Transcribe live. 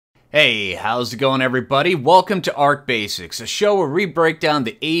Hey, how's it going everybody? Welcome to ARK Basics, a show where we break down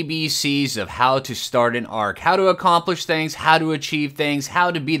the ABCs of how to start an ARK, how to accomplish things, how to achieve things,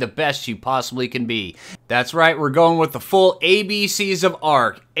 how to be the best you possibly can be. That's right, we're going with the full ABCs of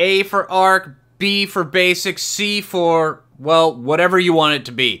ARK. A for ARK, B for Basics, C for, well, whatever you want it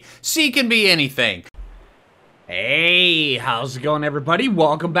to be. C can be anything. Hey, how's it going everybody?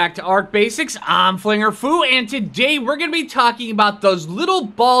 Welcome back to ARK Basics. I'm Phlinger Phoo, and today we're going to be talking about those little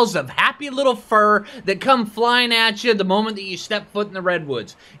balls of happy little fur that come flying at you the moment that you step foot in the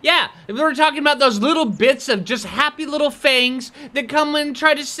redwoods. Yeah, we're talking about those little bits of just happy little fangs that come and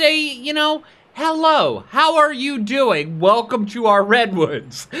try to say, you know, hello, how are you doing? Welcome to our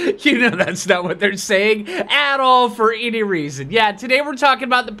redwoods. You know that's not what they're saying at all for any reason. Yeah, today we're talking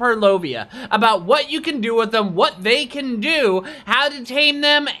about the Purlovia, about what you can do with them, what they can do, how to tame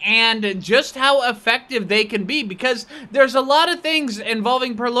them, and just how effective they can be, because there's a lot of things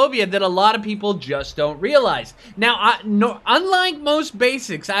involving Purlovia that a lot of people just don't realize. Now, unlike most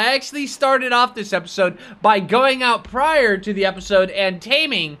basics, I actually started off this episode by going out prior to the episode and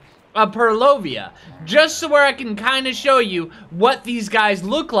taming a Purlovia, just so where I can kind of show you what these guys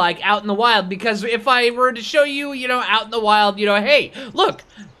look like out in the wild, because if I were to show you, you know, out in the wild, you know, hey, look,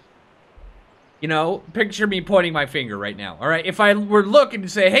 you know, picture me pointing my finger right now, all right? If I were looking to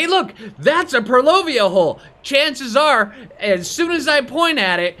say, hey, look, that's a Purlovia hole, chances are, as soon as I point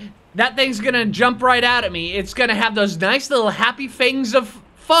at it, that thing's gonna jump right out at me. It's gonna have those nice little happy fangs of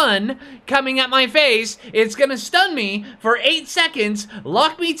fun coming at my face. It's gonna stun me for 8 seconds,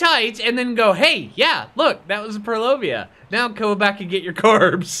 lock me tight, and then go, hey, yeah, look, that was a Purlovia. Now go back and get your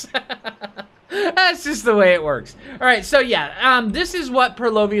corpse. That's just the way it works. All right, so yeah, this is what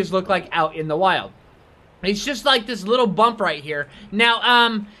Purlovias look like out in the wild. It's just like this little bump right here.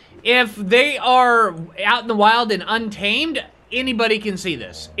 Now, if they are out in the wild and untamed, anybody can see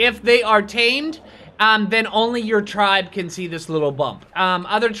this. If they are tamed, then only your tribe can see this little bump.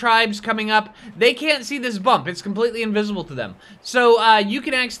 Other tribes coming up, they can't see this bump. It's completely invisible to them. So you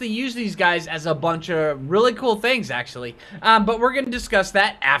can actually use these guys as a bunch of really cool things, actually. But we're going to discuss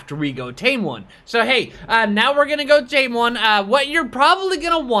that after we go tame one. So hey, now we're going to go tame one. What you're probably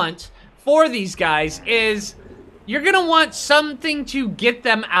going to want for these guys is you're going to want something to get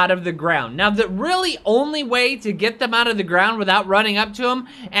them out of the ground. Now, the really only way to get them out of the ground without running up to them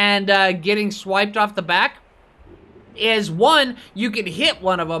and getting swiped off the back is, one, you can hit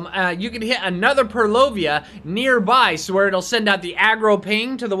one of them. You can hit another Purlovia nearby, so where it'll send out the aggro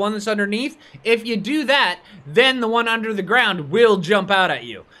ping to the one that's underneath. If you do that, then the one under the ground will jump out at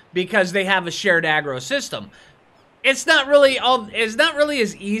you because they have a shared aggro system. It's not really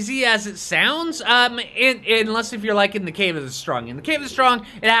as easy as it sounds, unless if you're like in the Cave of the Strong. In the Cave of the Strong,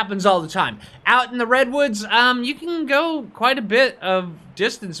 it happens all the time. Out in the redwoods, you can go quite a bit of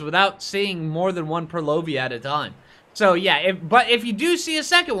distance without seeing more than one Purlovia at a time. So yeah, but if you do see a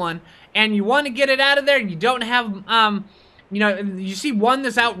second one, and you want to get it out of there, and you don't have, you know, you see one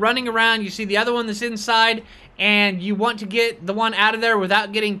that's out running around, you see the other one that's inside, and you want to get the one out of there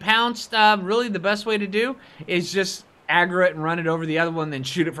without getting pounced, really the best way to do is just aggro it and run it over the other one, then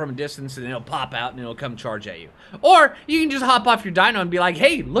shoot it from a distance, and it'll pop out and it'll come charge at you. Or you can just hop off your dino and be like,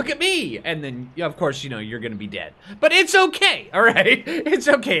 hey, look at me! And then, of course, you know, you're gonna be dead. But it's okay, all right? It's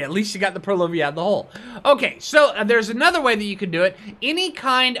okay, at least you got the Purlovia out of the hole. Okay, so there's another way that you can do it. Any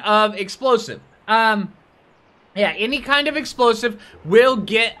kind of explosive. Yeah, any kind of explosive will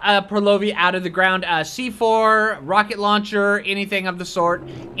get a Purlovia out of the ground. C4, rocket launcher, anything of the sort.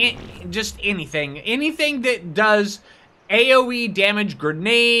 Just anything. Anything that does AoE damage,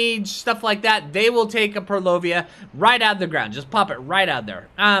 grenades, stuff like that, they will take a Purlovia right out of the ground. Just pop it right out there.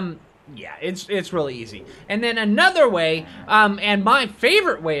 Yeah, it's really easy. And then another way, and my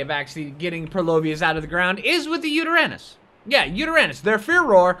favorite way of actually getting Purlovias out of the ground is with the Uteranus. Yeah, Uteranus. Their Fear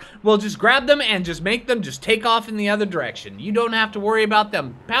Roar will just grab them and just make them just take off in the other direction. You don't have to worry about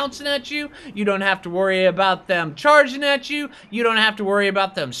them pouncing at you. You don't have to worry about them charging at you. You don't have to worry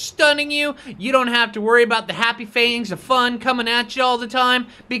about them stunning you. You don't have to worry about the happy fangs of fun coming at you all the time,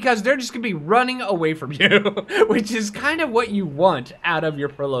 because they're just going to be running away from you, which is kind of what you want out of your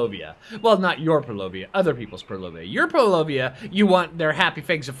Purlovia. Well, not your Purlovia, other people's Purlovia. Your Purlovia, you want their happy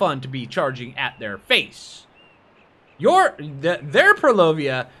fangs of fun to be charging at their face. Their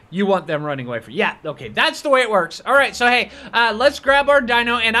Purlovia, you want them running away from. Yeah, okay, that's the way it works. All right, so hey, let's grab our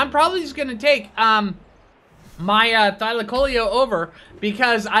dino, and I'm probably just gonna take my Thylacoleo over,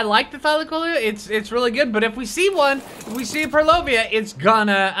 because I like the Thylacoleo. It's really good. But if we see one, if we see a Purlovia, it's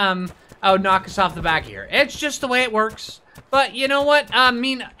gonna knock us off the back here. It's just the way it works. But you know what? I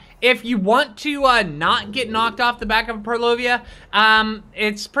mean, if you want to not get knocked off the back of a Purlovia,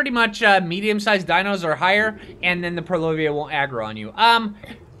 it's pretty much medium-sized dinos or higher, and then the Purlovia won't aggro on you.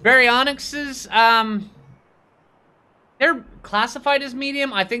 Baryonyxes, they're classified as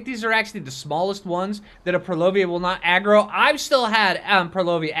medium. I think these are actually the smallest ones that a Purlovia will not aggro. I've still had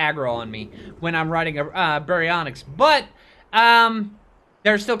Purlovia aggro on me when I'm riding a Baryonyx, but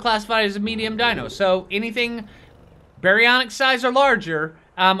they're still classified as a medium dino. So anything Baryonyx size or larger,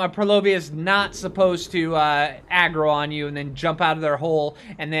 a Purlovia is not supposed to aggro on you and then jump out of their hole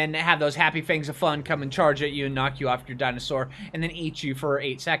and then have those happy fangs of fun come and charge at you and knock you off your dinosaur and then eat you for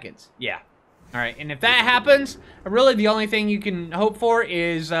 8 seconds. Yeah. All right, and if that happens, really the only thing you can hope for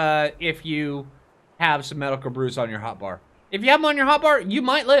is if you have some medical brews on your hotbar. If you have them on your hotbar, you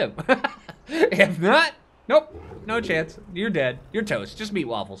might live. If not, nope, no chance. You're dead. You're toast. Just meat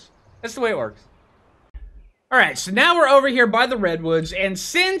waffles. That's the way it works. All right, so now we're over here by the redwoods, and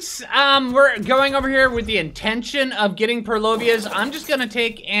since we're going over here with the intention of getting Purlovias, I'm just gonna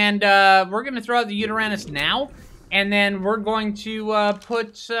take and we're gonna throw out the Uteranus now. And then we're going to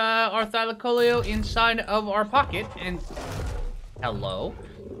put our Thylacoleo inside of our pocket. And hello.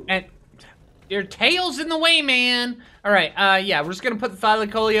 And your tail's in the way, man. All right, yeah, we're just gonna put the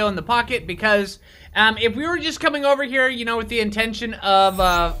Thylacoleo in the pocket because if we were just coming over here, you know, with the intention of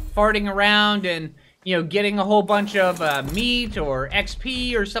farting around and, you know, getting a whole bunch of meat or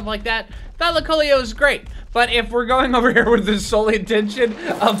XP or stuff like that, Thylacoleo is great. But if we're going over here with the sole intention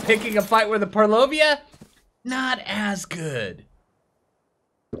of picking a fight with a Purlovia, not as good.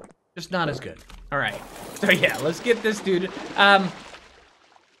 Just not as good. All right. So yeah, let's get this dude. You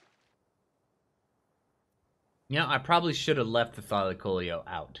know, I probably should have left the Thylacoleo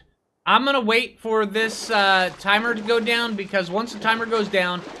out. I'm gonna wait for this timer to go down because once the timer goes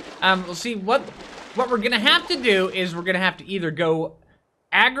down, we'll see what we're gonna have to do is we're gonna have to either go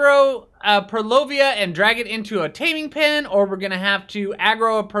aggro a Purlovia and drag it into a taming pen, or we're gonna have to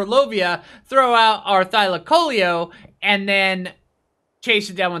aggro a Purlovia, throw out our Thylacoleo, and then chase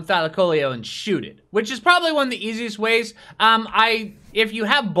it down with Thylacoleo and shoot it, which is probably one of the easiest ways. If you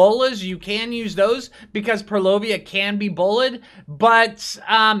have bolas, you can use those because Purlovia can be bolted, but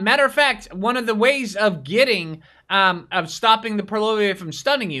matter of fact, one of the ways of getting of stopping the Purlovia from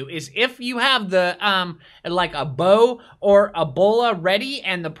stunning you is if you have the like a bow or a bola ready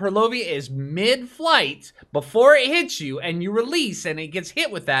and the Purlovia is mid-flight before it hits you and you release and it gets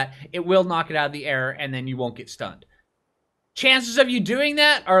hit with that, it will knock it out of the air and then you won't get stunned. Chances of you doing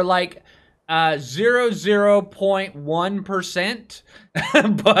that are like 0.1%,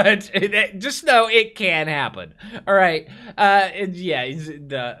 but just know it can happen. All right, yeah,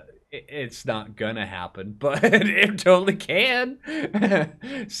 it's not gonna happen, but it totally can.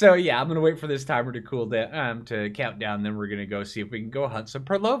 So yeah, I'm gonna wait for this timer to cool down, to count down, then we're gonna go see if we can go hunt some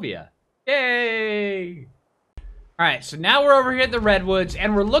Purlovia. Yay! All right, so now we're over here at the redwoods,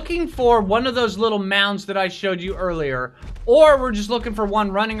 and we're looking for one of those little mounds that I showed you earlier, or we're just looking for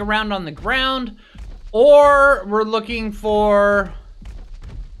one running around on the ground, or we're looking for,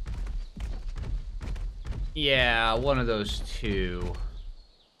 yeah, one of those two.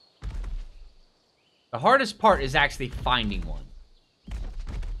 The hardest part is actually finding one.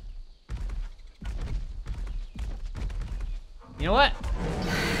 You know what?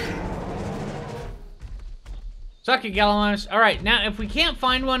 Suck it, Gallimimus. Alright, now if we can't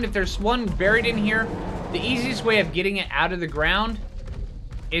find one, if there's one buried in here, the easiest way of getting it out of the ground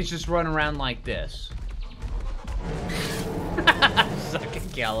is just run around like this. Suck it,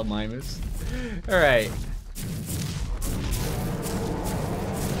 Gallimimus. Alright.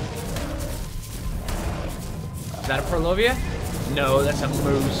 Is that a Purlovia? No, that's a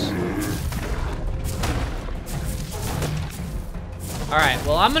moose. Alright,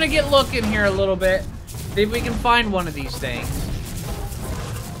 well, I'm gonna get looking here a little bit. See if we can find one of these things.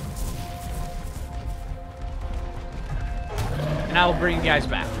 And I will bring you guys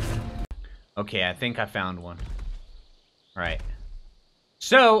back. Okay, I think I found one. Alright.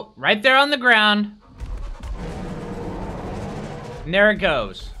 So, right there on the ground. And there it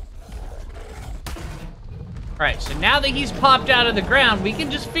goes. Alright, so now that he's popped out of the ground, we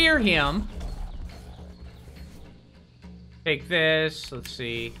can just fear him. Take this, let's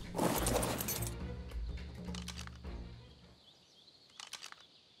see.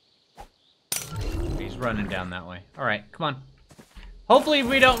 He's running down that way. Alright, come on. Hopefully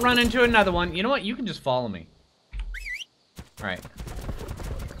we don't run into another one. You know what? You can just follow me. Alright.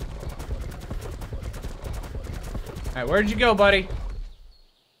 Alright, where'd you go, buddy?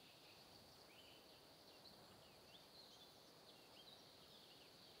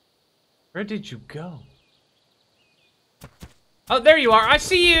 Where did you go? Oh, there you are. I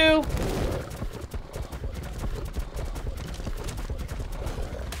see you.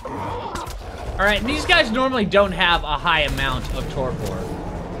 All right, these guys normally don't have a high amount of torpor.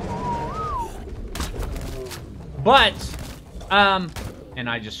 But, and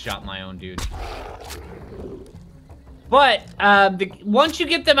I just shot my own dude. But, once you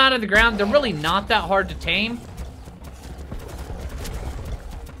get them out of the ground, they're really not that hard to tame.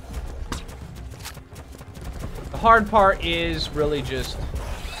 The hard part is really just...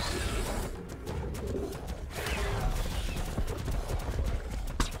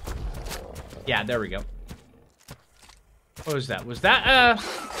 Yeah, there we go. What was that? Was that,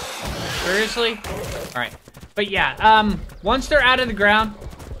 seriously? Alright. But yeah, once they're out of the ground,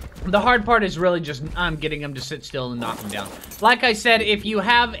 the hard part is really just getting them to sit still and knock them down. Like I said, if you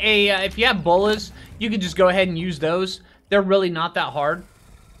have bolas, you can just go ahead and use those. They're really not that hard.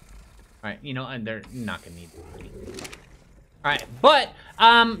 Alright, you know, and they're not gonna need it. Alright, but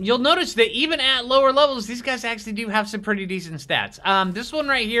you'll notice that even at lower levels, these guys actually do have some pretty decent stats. This one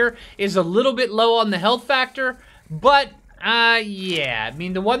right here is a little bit low on the health factor, but yeah, I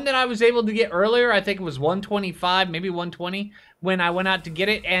mean, the one that I was able to get earlier, I think it was 125, maybe 120 when I went out to get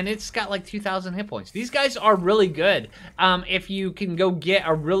it, and it's got like 2,000 hit points. These guys are really good. If you can go get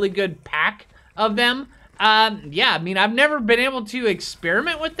a really good pack of them, yeah, I mean, I've never been able to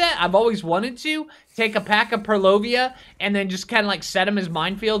experiment with that. I've always wanted to take a pack of Purlovia and then just kind of like set them as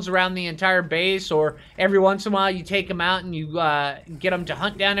minefields around the entire base, or every once in a while you take them out and you get them to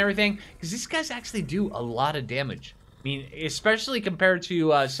hunt down everything, because these guys actually do a lot of damage. I mean, especially compared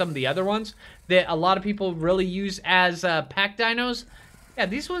to some of the other ones that a lot of people really use as pack dinos. Yeah,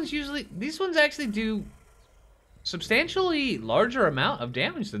 these ones actually do substantially larger amount of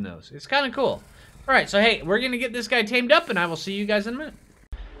damage than those. It's kind of cool. All right, so hey, we're gonna get this guy tamed up, and I will see you guys in a minute.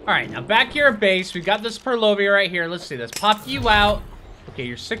 All right, now back here at base, we've got this Purlovia right here. Let's see, let's pop you out. Okay,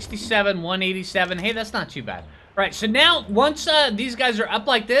 you're 67, 187. Hey, that's not too bad. All right, so now once these guys are up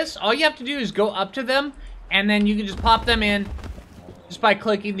like this, all you have to do is go up to them, and then you can just pop them in just by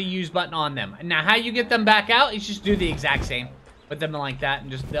clicking the use button on them. And now how you get them back out is just do the exact same. Put them like that,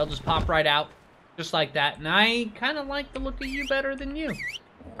 and they'll just pop right out, just like that. And I kind of like the look of you better than you.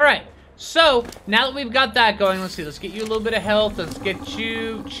 All right. So, now that we've got that going, let's see, let's get you a little bit of health. Let's get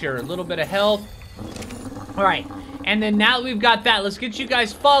you, sure, a little bit of health. All right, and then now that we've got that, let's get you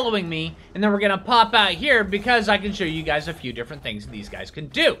guys following me, and then we're gonna pop out here because I can show you guys a few different things these guys can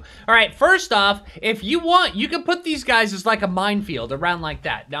do. All right, first off, if you want, you can put these guys as like a minefield around like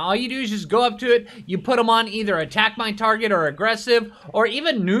that. Now, all you do is just go up to it, you put them on either attack my target or aggressive, or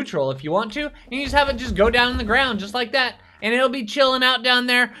even neutral if you want to, and you just have it just go down on the ground just like that. And it'll be chilling out down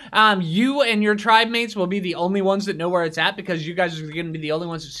there. You and your tribe mates will be the only ones that know where it's at, because you guys are going to be the only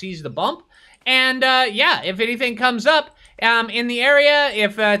ones that sees the bump. And yeah, if anything comes up in the area,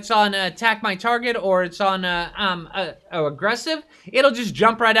 if it's on attack my target or it's on aggressive, it'll just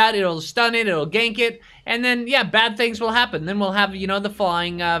jump right out. It'll stun it. It'll gank it. And then, yeah, bad things will happen. Then we'll have, you know, the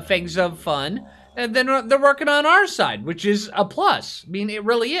flying things of fun. And then they're working on our side, which is a plus. I mean, it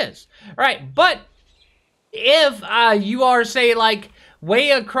really is. All right, but if you are, say, like,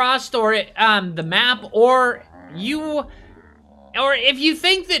 way across or the map, or if you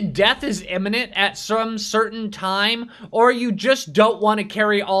think that death is imminent at some certain time, or you just don't want to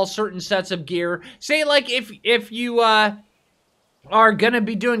carry all certain sets of gear, say, like, if you are gonna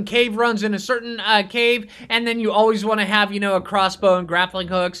be doing cave runs in a certain cave, and then you always want to have, you know, a crossbow and grappling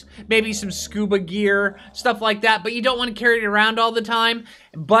hooks, maybe some scuba gear, stuff like that, but you don't want to carry it around all the time,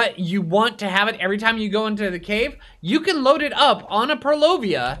 but you want to have it every time you go into the cave, you can load it up on a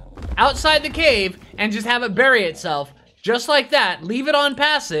Purlovia outside the cave and just have it bury itself just like that. Leave it on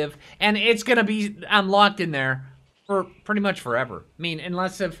passive, and it's gonna be locked in there for pretty much forever. I mean,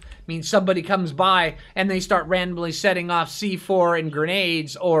 unless somebody comes by and they start randomly setting off C4 and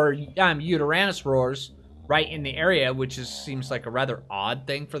grenades or Uranus roars right in the area, which seems like a rather odd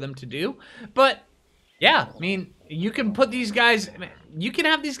thing for them to do. But yeah, I mean, you can put these guys, you can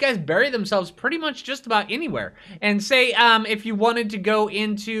have these guys bury themselves pretty much just about anywhere. And say if you wanted to go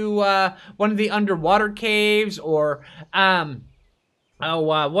into one of the underwater caves, or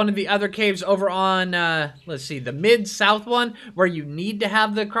one of the other caves over on, let's see, the mid-south one, where you need to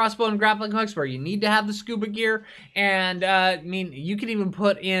have the crossbow and grappling hooks, where you need to have the scuba gear, and, I mean, you can even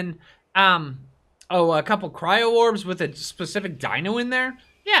put in, a couple cryo orbs with a specific dino in there.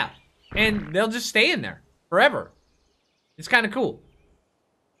 Yeah, and they'll just stay in there forever. It's kind of cool.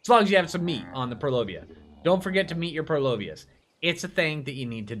 As long as you have some meat on the Purlovia. Don't forget to meet your Purlovias. It's a thing that you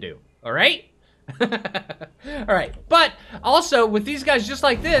need to do, all right? All right, but also with these guys just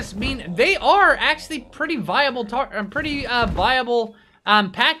like this, I mean, they are actually pretty viable,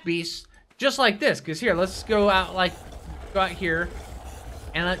 pack beasts just like this. Because here, let's go out here,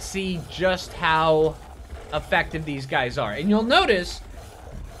 and let's see just how effective these guys are. And you'll notice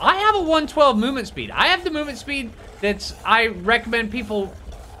I have a 112 movement speed. I have the movement speed I recommend people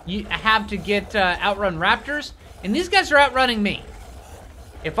have to get outrun raptors, and these guys are outrunning me.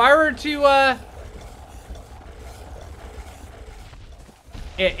 If I were to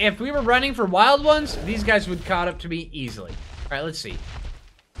if we were running for wild ones, these guys would caught up to me easily. All right, let's see.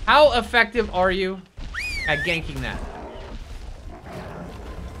 How effective are you at ganking that?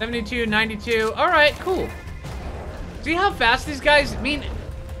 72, 92. All right, cool. See how fast these guys, I mean,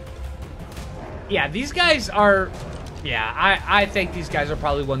 yeah, these guys are, yeah, I think these guys are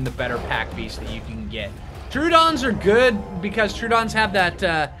probably one of the better pack beasts that you can get. Troodons are good because Troodons have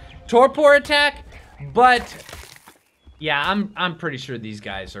that torpor attack, but yeah, I'm pretty sure these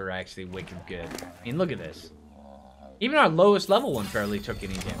guys are actually wicked good. I mean, look at this. Even our lowest level one barely took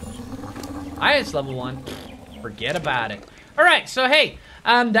any damage. Highest level one, forget about it. All right, so hey,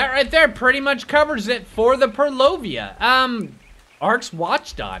 that right there pretty much covers it for the Purlovia. ARK's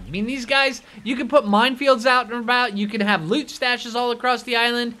Watchdog. I mean, these guys, you can put minefields out and about. You can have loot stashes all across the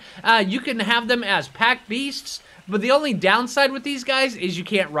island. You can have them as pack beasts. But the only downside with these guys is you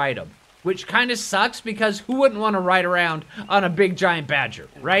can't ride them, which kind of sucks because who wouldn't want to ride around on a big giant badger,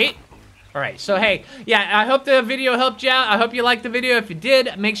 right? All right, so hey, yeah, I hope the video helped you out. I hope you liked the video. If you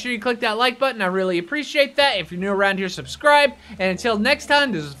did, make sure you click that like button. I really appreciate that. If you're new around here, subscribe. And until next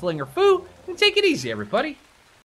time, this is Phlinger Phoo, and take it easy, everybody.